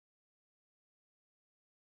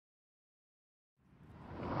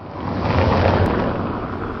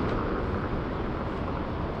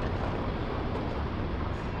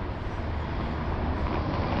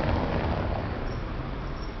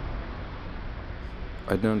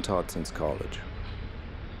I'd known Todd since college.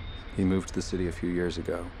 He moved to the city a few years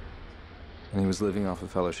ago, and he was living off a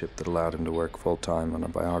fellowship that allowed him to work full-time on a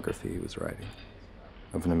biography he was writing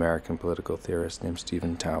of an American political theorist named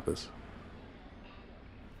Stephen Taubes.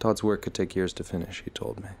 Todd's work could take years to finish, he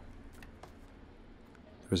told me.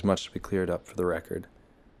 There was much to be cleared up for the record,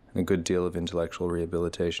 and a good deal of intellectual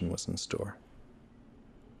rehabilitation was in store.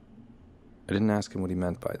 I didn't ask him what he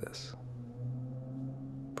meant by this,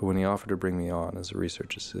 but when he offered to bring me on as a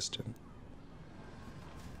research assistant,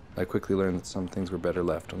 I quickly learned that some things were better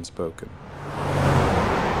left unspoken.